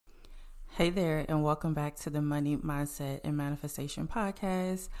Hey there, and welcome back to the Money Mindset and Manifestation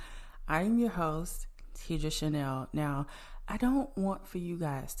Podcast. I'm your host, Tidra Chanel. Now, I don't want for you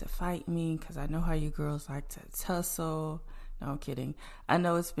guys to fight me because I know how you girls like to tussle. No, I'm kidding. I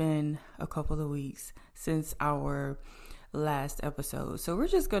know it's been a couple of weeks since our last episode. So we're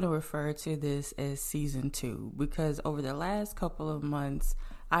just going to refer to this as season 2 because over the last couple of months,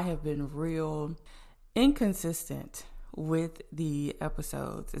 I have been real inconsistent with the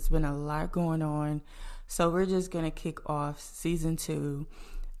episodes. It's been a lot going on. So we're just going to kick off season 2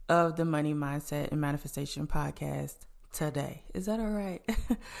 of the Money Mindset and Manifestation Podcast today. Is that all right?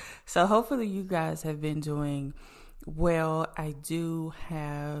 So hopefully you guys have been doing well. I do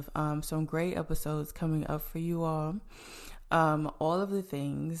have some great episodes coming up for you all. All of the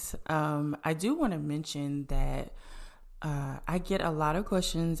things. I do want to mention that I get a lot of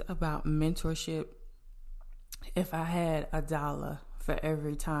questions about mentorship. If I had $1 for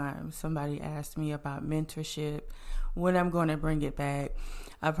every time somebody asked me about mentorship, when I'm going to bring it back,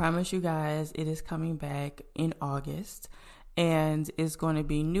 I promise you guys it is coming back in August, and it's going to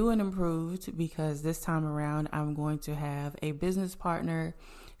be new and improved because this time around I'm going to have a business partner,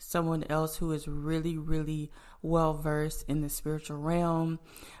 someone else who is really, really well versed in the spiritual realm.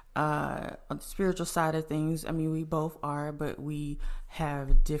 On the spiritual side of things, I mean, we both are, but we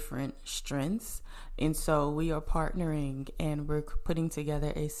have different strengths. And so we are partnering and we're putting together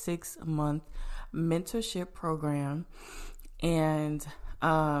a 6-month mentorship program. And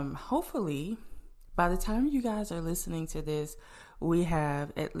hopefully, by the time you guys are listening to this, we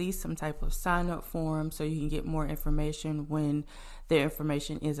have at least some type of sign-up form so you can get more information when the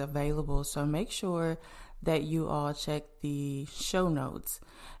information is available. So make sure that you all check the show notes.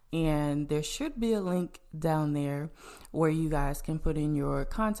 And there should be a link down there where you guys can put in your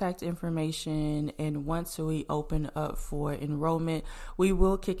contact information. And once we open up for enrollment, we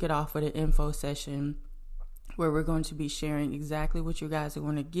will kick it off with an info session where we're going to be sharing exactly what you guys are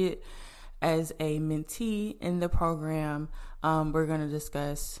going to get as a mentee in the program. We're going to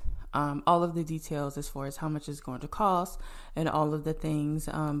discuss all of the details as far as how much it's going to cost and all of the things.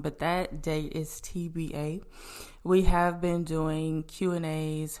 But that date is TBA. We have been doing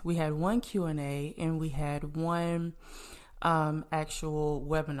Q&As. We had one Q&A and we had one actual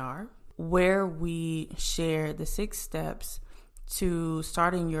webinar where we share the 6 steps to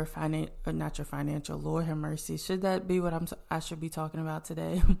starting your financial, Lord have mercy. Should that be what I should be talking about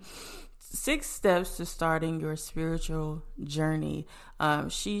today? 6 steps to starting your spiritual journey.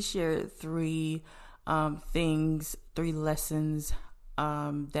 She shared 3 things, 3 lessons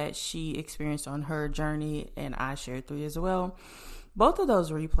that she experienced on her journey, and I shared 3 as well. Both of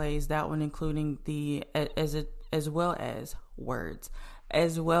those replays, that one including as well as words,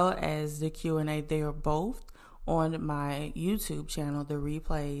 as well as the Q&A, they are both on my YouTube channel, the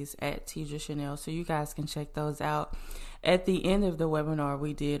replays at Tidra Chanel, so you guys can check those out. At the end of the webinar,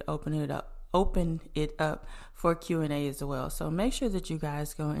 we did open it up for Q&A as well. So make sure that you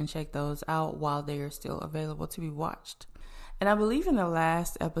guys go and check those out while they are still available to be watched. And I believe in the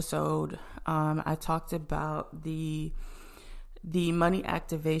last episode, I talked about the money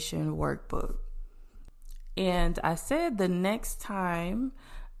activation workbook. And I said the next time,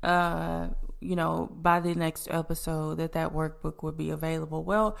 by the next episode that workbook would be available.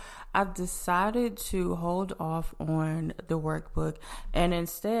 Well, I've decided to hold off on the workbook, and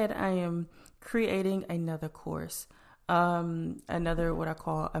instead I am creating another course, another what I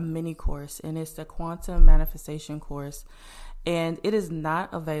call a mini course, and it's the Quantum Manifestation course, and it is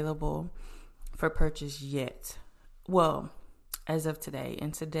not available for purchase yet. Well, as of today,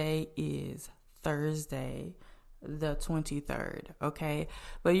 and today is Thursday, the 23rd, okay?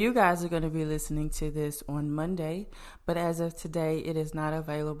 But you guys are going to be listening to this on Monday, but as of today, it is not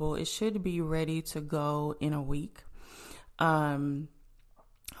available. It should be ready to go in a week,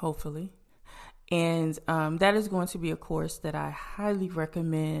 hopefully. And that is going to be a course that I highly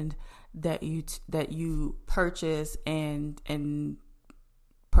recommend that you purchase and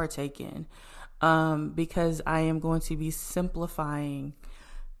partake in, because I am going to be simplifying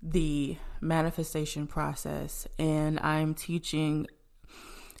the manifestation process, and I'm teaching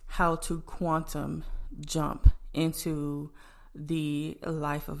how to quantum jump into the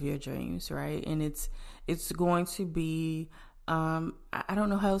life of your dreams, right? And it's going to be I don't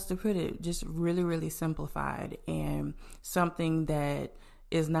know how else to put it, just really, really simplified, and something that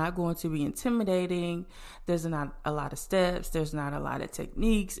is not going to be intimidating. There's not a lot of steps, there's not a lot of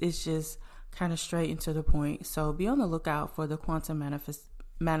techniques, it's just kind of straight and to the point. So be on the lookout for the Quantum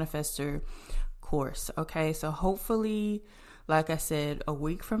Manifestor course. Okay, so hopefully, like I said, a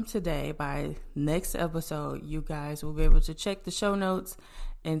week from today, by next episode, you guys will be able to check the show notes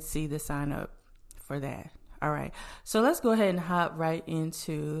and see the sign up for that. All right. So let's go ahead and hop right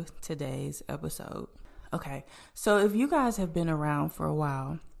into today's episode. Okay. So if you guys have been around for a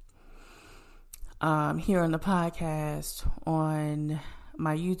while, here on the podcast, on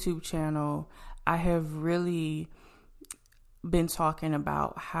my YouTube channel, I have really been talking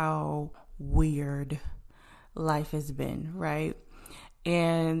about how weird life has been, right?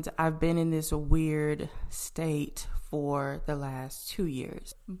 And I've been in this weird state for the last 2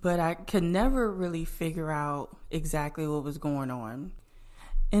 years, but I could never really figure out exactly what was going on.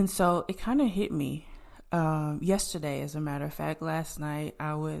 And so it kind of hit me yesterday, as a matter of fact. Last night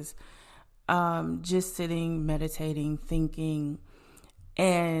I was just sitting, meditating, thinking,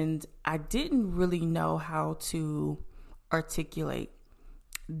 and I didn't really know how to articulate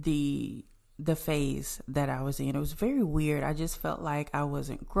the phase that I was in. It was very weird. I just felt like I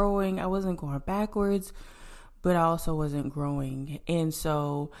wasn't growing. I wasn't going backwards, but I also wasn't growing. And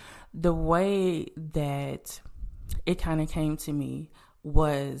so the way that it kind of came to me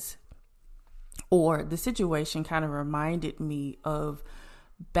was, or the situation kind of reminded me of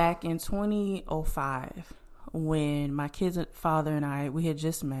back in 2005 when my kid's father and we had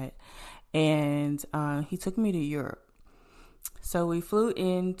just met, and he took me to Europe. So we flew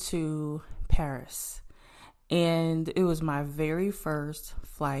into Paris, and it was my very first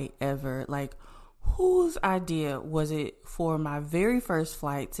flight ever. Like, whose idea was it for my very first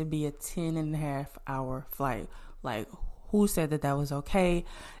flight to be a 10.5-hour flight? Like, who said that was okay?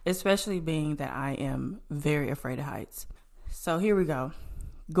 Especially being that I am very afraid of heights. So here we go.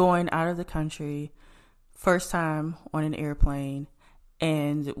 Going out of the country, first time on an airplane,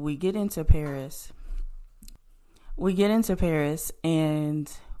 and we get into Paris.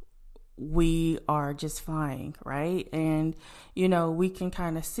 And we are just flying, right? And, we can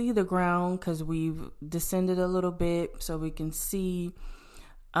kind of see the ground because we've descended a little bit, so we can see,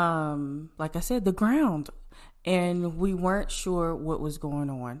 like I said, the ground. And we weren't sure what was going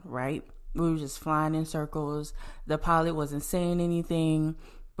on, right? We were just flying in circles. The pilot wasn't saying anything.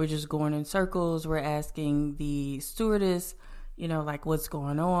 We're just going in circles. We're asking the stewardess, like, what's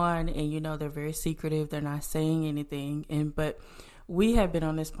going on? And, they're very secretive. They're not saying anything. But we have been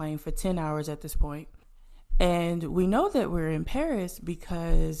on this plane for 10 hours at this point. And we know that we're in Paris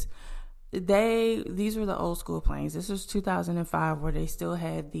because these were the old school planes. This was 2005, where they still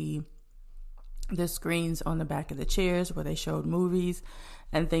had the screens on the back of the chairs where they showed movies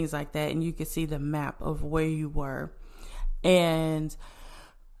and things like that. And you could see the map of where you were. And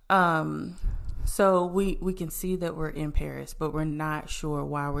so we can see that we're in Paris, but we're not sure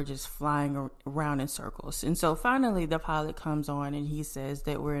why we're just flying around in circles. And so finally the pilot comes on and he says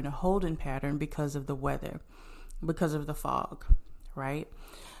that we're in a holding pattern because of the weather, because of the fog, right?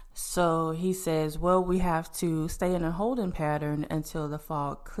 So he says, well, we have to stay in a holding pattern until the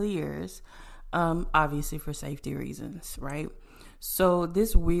fog clears, obviously for safety reasons, right? So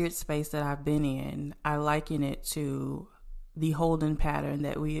this weird space that I've been in, I liken it to the holding pattern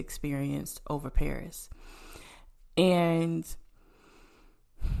that we experienced over Paris. And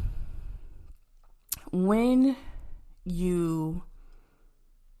when you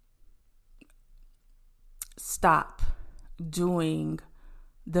stop doing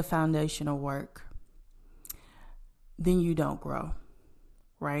the foundational work, then you don't grow,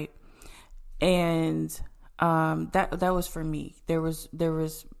 right? And that was for me. There was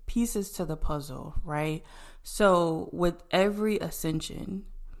pieces to the puzzle, right? So with every ascension,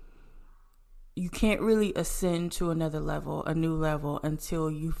 you can't really ascend to another level, a new level,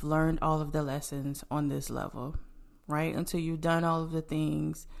 until you've learned all of the lessons on this level, right? Until you've done all of the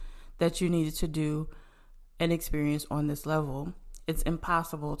things that you needed to do and experience on this level. It's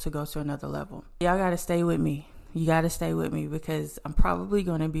impossible to go to another level. Y'all got to stay with me. You got to stay with me because I'm probably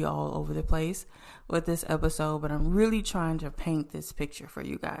going to be all over the place with this episode, but I'm really trying to paint this picture for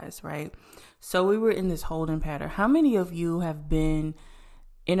you guys, right? So we were in this holding pattern. How many of you have been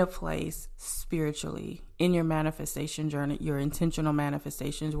in a place spiritually in your manifestation journey, your intentional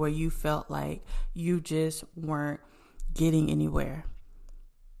manifestations, where you felt like you just weren't getting anywhere,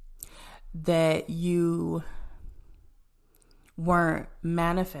 that you weren't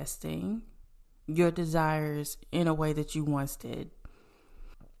manifesting your desires in a way that you once did?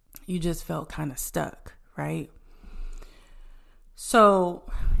 You just felt kind of stuck, right? So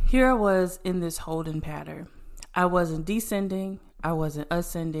here I was in this holding pattern. I wasn't descending. I wasn't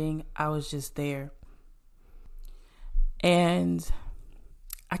ascending. I was just there. And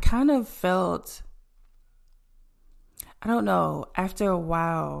I kind of felt, I don't know, after a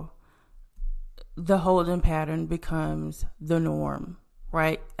while, the holding pattern becomes the norm,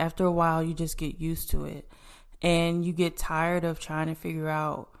 right? After a while, you just get used to it. and you get tired of trying to figure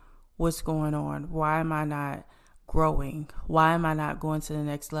out what's going on. Why am I not growing? Why am I not going to the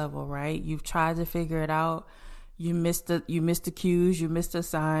next level, right? You've tried to figure it out. You missed the cues, you missed the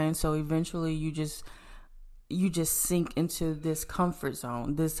signs. So eventually you just sink into this comfort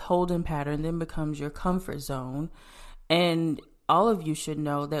zone. This holding pattern then becomes your comfort zone. And all of you should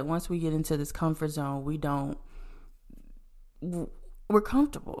know that once we get into this comfort zone, we're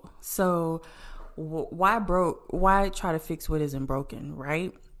comfortable. So why try to fix what isn't broken,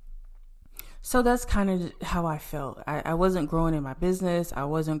 right? So that's kind of how I felt. I wasn't growing in my business. I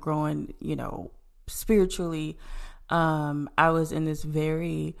wasn't growing, spiritually. I was in this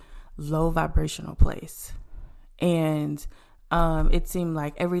very low vibrational place. And it seemed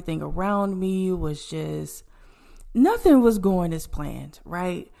like everything around me was just, nothing was going as planned,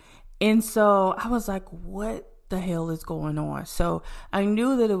 right? And so I was like, what the hell is going on? So I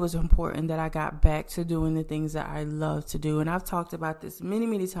knew that it was important that I got back to doing the things that I love to do. And I've talked about this many,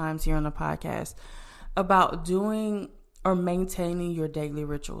 many times here on the podcast about doing or maintaining your daily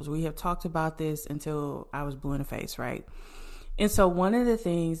rituals. We have talked about this until I was blue in the face, right? And so one of the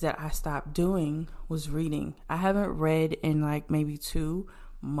things that I stopped doing was reading. I haven't read in like maybe 2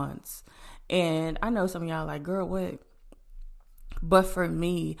 months. And I know some of y'all are like, girl, what? But for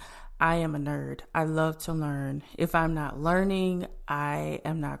me, I am a nerd. I love to learn. If I'm not learning, I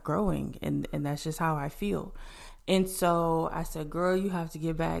am not growing. And that's just how I feel. And so I said, girl, you have to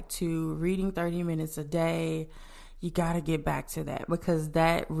get back to reading 30 minutes a day. You got to get back to that because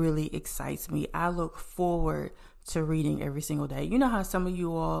that really excites me. I look forward to reading every single day. You know how some of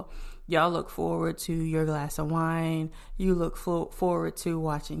y'all look forward to your glass of wine. You look forward to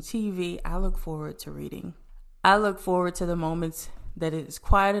watching TV. I look forward to reading. I look forward to the moments that it is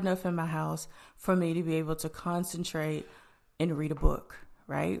quiet enough in my house for me to be able to concentrate and read a book,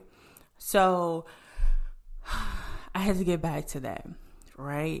 right? So I had to get back to that,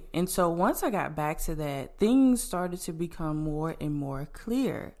 right? And so once I got back to that, things started to become more and more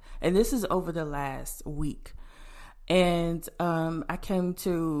clear. And this is over the last week. And I came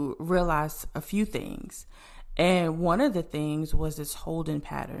to realize a few things. And one of the things was this holding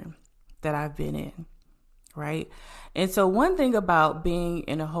pattern that I've been in, right? And so one thing about being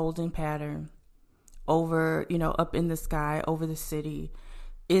in a holding pattern over, up in the sky, over the city,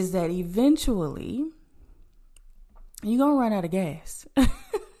 is that eventually you're going to run out of gas.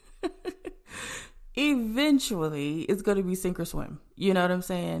 Eventually it's going to be sink or swim. You know what I'm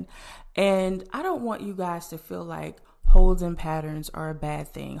saying? And I don't want you guys to feel like holding patterns are a bad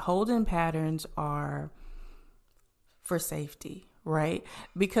thing. Holding patterns are for safety, right?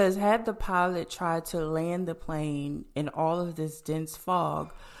 Because had the pilot tried to land the plane in all of this dense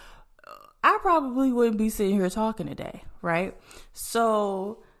fog, I probably wouldn't be sitting here talking today, right?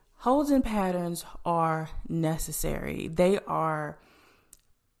 So holding patterns are necessary. They are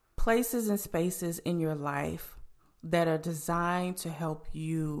places and spaces in your life that are designed to help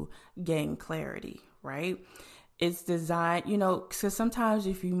you gain clarity, right? It's designed, because sometimes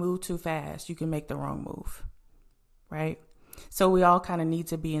if you move too fast, you can make the wrong move, right? So we all kind of need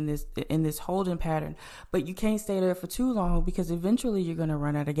to be in this holding pattern, but you can't stay there for too long because eventually you're going to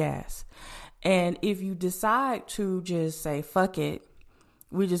run out of gas. And if you decide to just say, fuck it,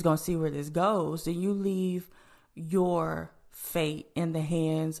 we're just going to see where this goes, then you leave your fate in the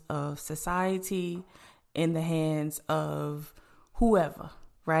hands of society, in the hands of whoever,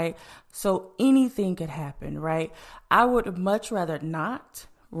 right? So anything could happen, right? I would much rather not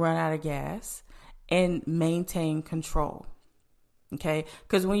run out of gas and maintain control, okay?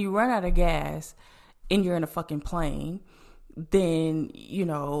 Because when you run out of gas and you're in a fucking plane, then,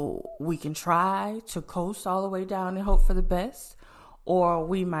 we can try to coast all the way down and hope for the best, or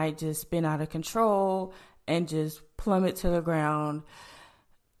we might just spin out of control and just plummet to the ground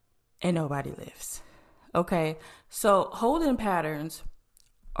and nobody lives. Okay, so holding patterns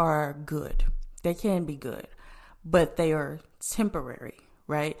are good. They can be good, but they are temporary,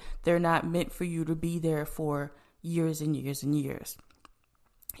 right? They're not meant for you to be there for years and years and years.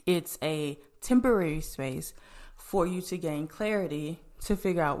 It's a temporary space for you to gain clarity to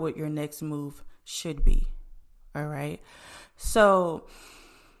figure out what your next move should be. All right. So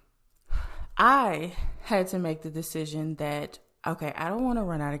I had to make the decision that, okay, I don't want to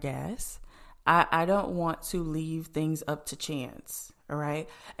run out of gas. I don't want to leave things up to chance. All right.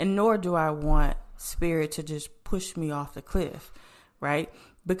 And nor do I want spirit to just push me off the cliff. Right.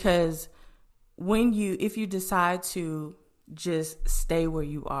 Because if you decide to just stay where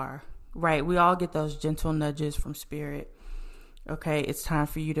you are, right, we all get those gentle nudges from spirit. Okay. It's time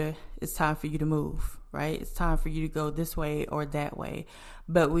for you to move. right? It's time for you to go this way or that way.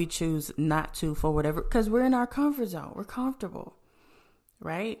 But we choose not to for whatever, because we're in our comfort zone. We're comfortable,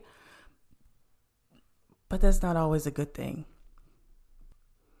 right? But that's not always a good thing.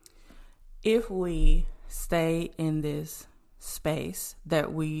 If we stay in this space that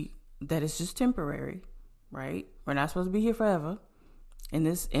is just temporary, right? We're not supposed to be here forever in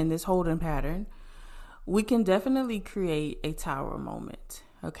this holding pattern. We can definitely create a tower moment.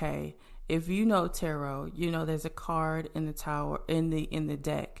 Okay. If you know tarot, you know there's a card in the tower in the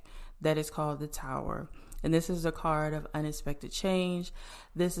deck that is called the Tower. And this is a card of unexpected change.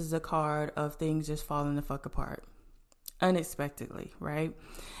 This is a card of things just falling the fuck apart unexpectedly, right?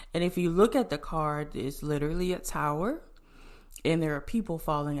 And if you look at the card, it's literally a tower and there are people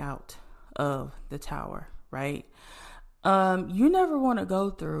falling out of the tower, right? You never want to go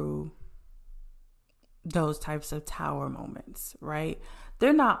through those types of tower moments, right?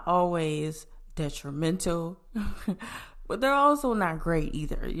 They're not always detrimental, but they're also not great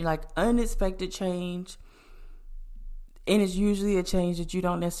either. You're like unexpected change, and it's usually a change that you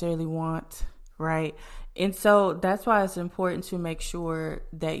don't necessarily want, right? And so that's why it's important to make sure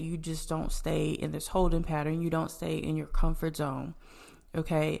that you just don't stay in this holding pattern. You don't stay in your comfort zone,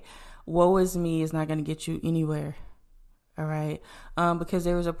 okay? Woe is me is not going to get you anywhere. All right. Because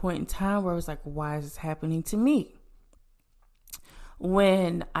there was a point in time where I was like, why is this happening to me?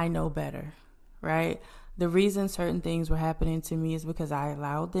 When I know better, right? The reason certain things were happening to me is because I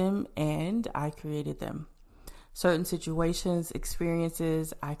allowed them and I created them. Certain situations,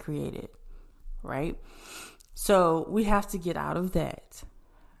 experiences, I created, right? So we have to get out of that.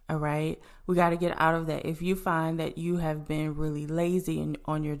 All right. We got to get out of that. If you find that you have been really lazy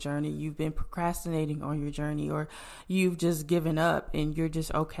on your journey, you've been procrastinating on your journey, or you've just given up and you're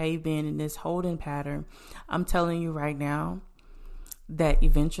just okay being in this holding pattern, I'm telling you right now that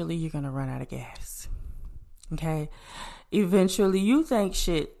eventually you're going to run out of gas. Okay. Eventually you think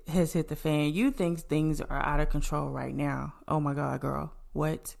shit has hit the fan. You think things are out of control right now. Oh my God, girl.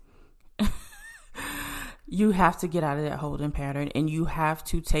 What? You have to get out of that holding pattern and you have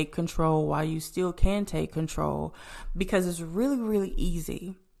to take control while you still can take control, because it's really, really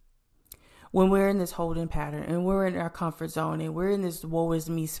easy when we're in this holding pattern and we're in our comfort zone and we're in this woe is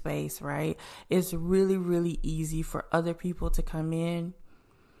me space, right? It's really, really easy for other people to come in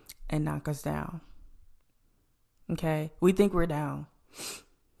and knock us down. Okay. We think we're down,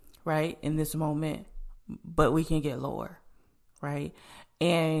 right? In this moment, but we can get lower, right?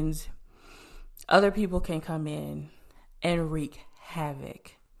 And other people can come in and wreak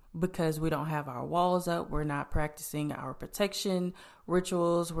havoc because we don't have our walls up. We're not practicing our protection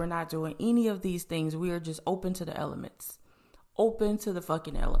rituals. We're not doing any of these things. We are just open to the elements, open to the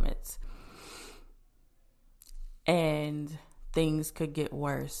fucking elements. And things could get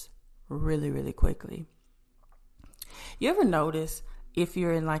worse really, really quickly. You ever notice if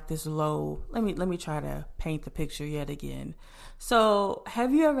you're in like this low, let me try to paint the picture yet again. So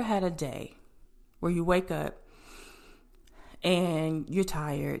have you ever had a day where you wake up and you're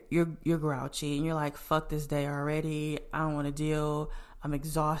tired, you're grouchy, and you're like, fuck this day already. I don't want to deal. I'm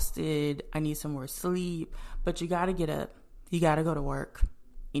exhausted. I need some more sleep. But you got to get up. You got to go to work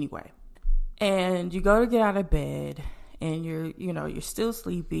anyway. And you go to get out of bed and you're still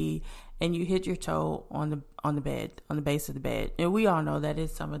sleepy and you hit your toe on the bed, on the base of the bed. And we all know that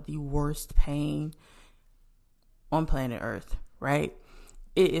is some of the worst pain on planet Earth, right?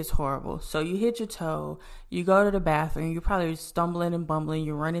 It is horrible. So you hit your toe, you go to the bathroom, you're probably stumbling and bumbling,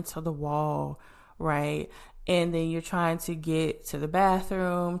 you run into the wall, right? And then you're trying to get to the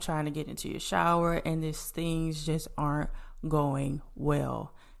bathroom, trying to get into your shower, and these things just aren't going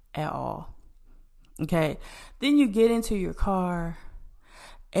well at all. Okay. Then you get into your car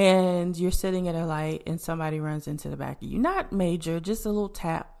and you're sitting at a light and somebody runs into the back of you. Not major, just a little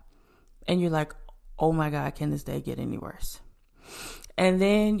tap. And you're like, oh my God, can this day get any worse? And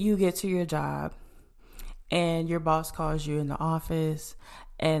then you get to your job and your boss calls you in the office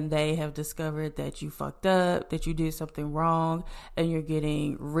and they have discovered that you fucked up, that you did something wrong, and you're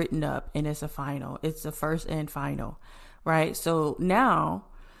getting written up, and it's a final. It's the first and final, right? So now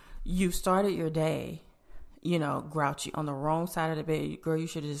you started your day, grouchy on the wrong side of the bed. Girl, you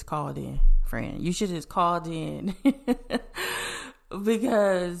should have just called in, friend. You should have just called in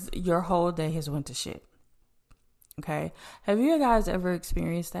because your whole day has went to shit. Okay. Have you guys ever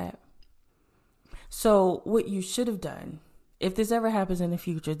experienced that? So what you should have done, if this ever happens in the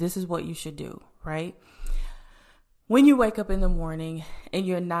future, this is what you should do, right? When you wake up in the morning and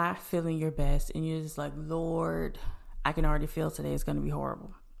you're not feeling your best and you're just like, Lord, I can already feel today is going to be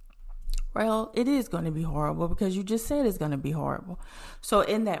horrible. Well, it is going to be horrible because you just said it's going to be horrible. So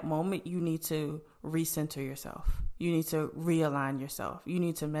in that moment, you need to recenter yourself. You need to realign yourself. You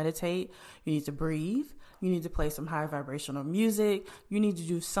need to meditate. You need to breathe. You need to play some high vibrational music. You need to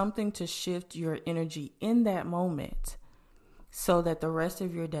do something to shift your energy in that moment so that the rest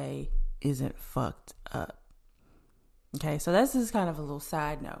of your day isn't fucked up. Okay, so that's just kind of a little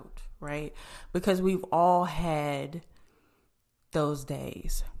side note, right? Because we've all had those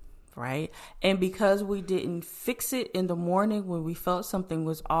days, right? And because we didn't fix it in the morning when we felt something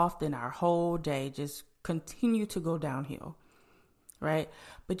was off, then our whole day just continued to go downhill, right?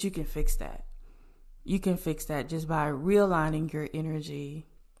 But you can fix that. You can fix that just by realigning your energy,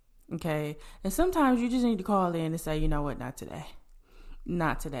 okay? And sometimes you just need to call in and say, you know what, not today.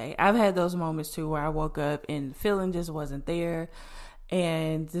 Not today. I've had those moments too where I woke up and the feeling just wasn't there.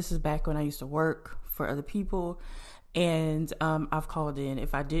 And this is back when I used to work for other people. And I've called in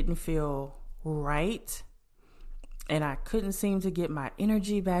if I didn't feel right and I couldn't seem to get my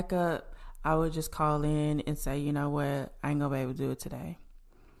energy back up. I would just call in and say, you know what, I ain't gonna be able to do it today.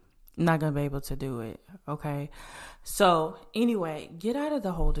 I'm not gonna be able to do it. Okay. So anyway, get out of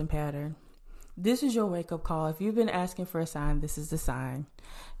the holding pattern. This is your wake up call. If you've been asking for a sign, this is the sign.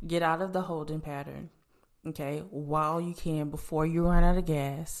 Get out of the holding pattern. Okay. While you can, before you run out of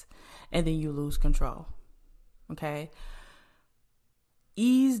gas and then you lose control. Okay.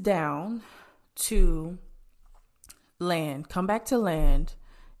 Ease down to land. Come back to land,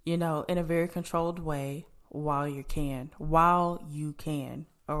 in a very controlled way while you can.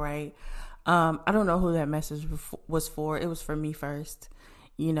 All right. I don't know who that message was for. It was for me first,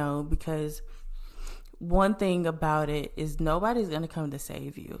 because one thing about it is nobody's going to come to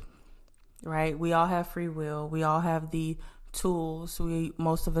save you, right? We all have free will. We all have the tools.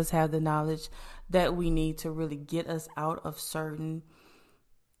 Most of us have the knowledge that we need to really get us out of certain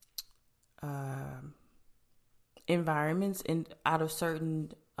environments and out of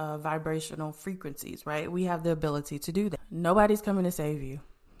certain vibrational frequencies, right? We have the ability to do that. Nobody's coming to save you.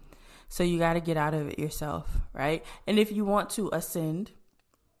 So you got to get out of it yourself, right? And if you want to ascend,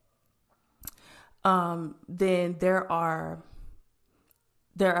 then there are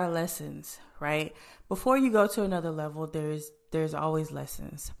lessons, right? Before you go to another level, there's always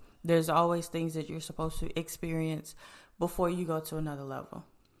lessons. There's always things that you're supposed to experience before you go to another level,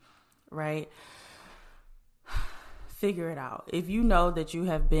 right? Figure it out. If you know that you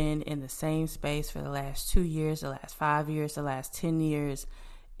have been in the same space for the last 2 years, the last 5 years, the last 10 years,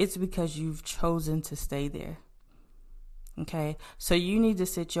 it's because you've chosen to stay there. Okay, so you need to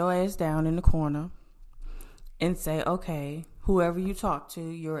sit your ass down in the corner and say, okay, whoever you talk to,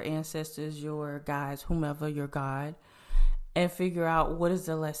 your ancestors, your guides, whomever, your God, and figure out what is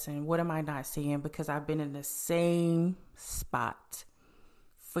the lesson. What am I not seeing? Because I've been in the same spot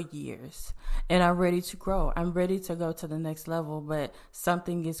for years and I'm ready to grow. I'm ready to go to the next level, but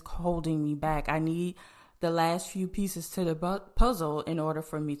something is holding me back. I need the last few pieces to the puzzle in order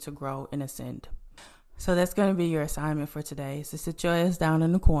for me to grow and ascend. So that's going to be your assignment for today. So sit your ass down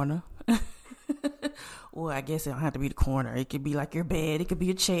in the corner. Well, I guess it don't have to be the corner. It could be like your bed. It could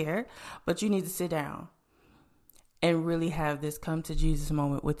be a chair. But you need to sit down and really have this come to Jesus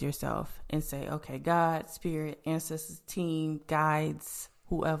moment with yourself and say, okay, God, spirit, ancestors, team, guides,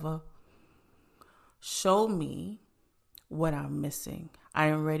 whoever, show me what I'm missing. I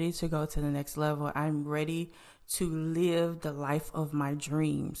am ready to go to the next level. I'm ready to live the life of my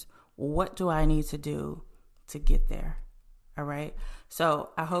dreams. What do I need to do to get there? All right. So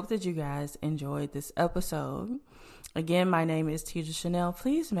I hope that you guys enjoyed this episode. Again, my name is Tidra Chanel.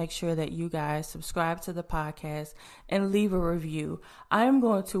 Please make sure that you guys subscribe to the podcast and leave a review. I am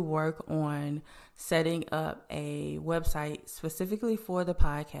going to work on setting up a website specifically for the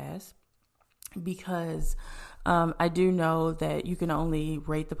podcast because I do know that you can only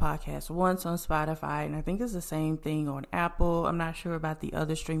rate the podcast once on Spotify, and I think it's the same thing on Apple. I'm not sure about the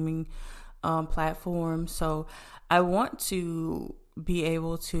other streaming platforms. So I want to be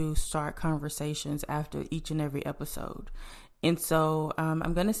able to start conversations after each and every episode. And so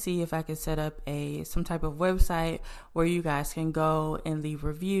I'm going to see if I can set up some type of website where you guys can go and leave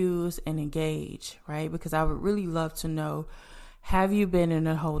reviews and engage, right? Because I would really love to know, have you been in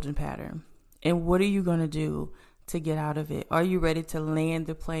a holding pattern? And what are you going to do to get out of it? Are you ready to land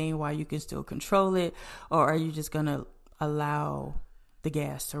the plane while you can still control it? Or are you just going to allow the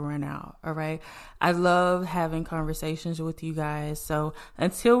gas to run out? All right. I love having conversations with you guys. So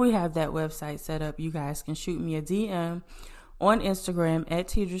until we have that website set up, you guys can shoot me a DM on Instagram at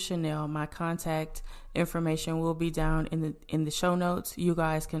Tidra Chanel. My contact information will be down in the show notes. You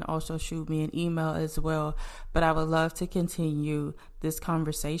guys can also shoot me an email as well, but I would love to continue this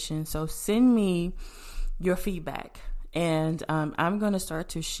conversation. So send me your feedback, and I'm going to start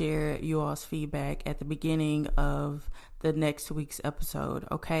to share you all's feedback at the beginning of the next week's episode.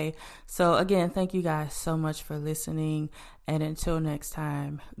 Okay. So again, thank you guys so much for listening. And until next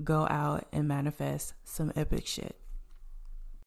time, go out and manifest some epic shit.